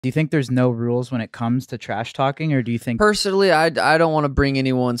Do you think there's no rules when it comes to trash talking, or do you think personally, I don't want to bring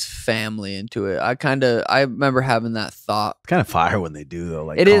anyone's family into it. I remember having that thought. Kind of fire when they do though.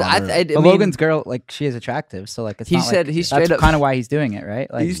 Like It is. Connor. but Logan's girl, like, she is attractive, so like it's He not said like, he straight that's up kind of why he's doing it,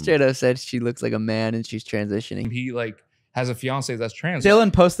 right? Like he straight up said she looks like a man and she's transitioning. He like has a fiance that's trans. Dillon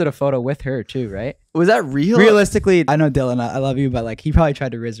posted a photo with her too, right? Was that real? Realistically, I know Dillon, I love you, but like he probably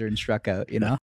tried to rizz her and struck out, you know?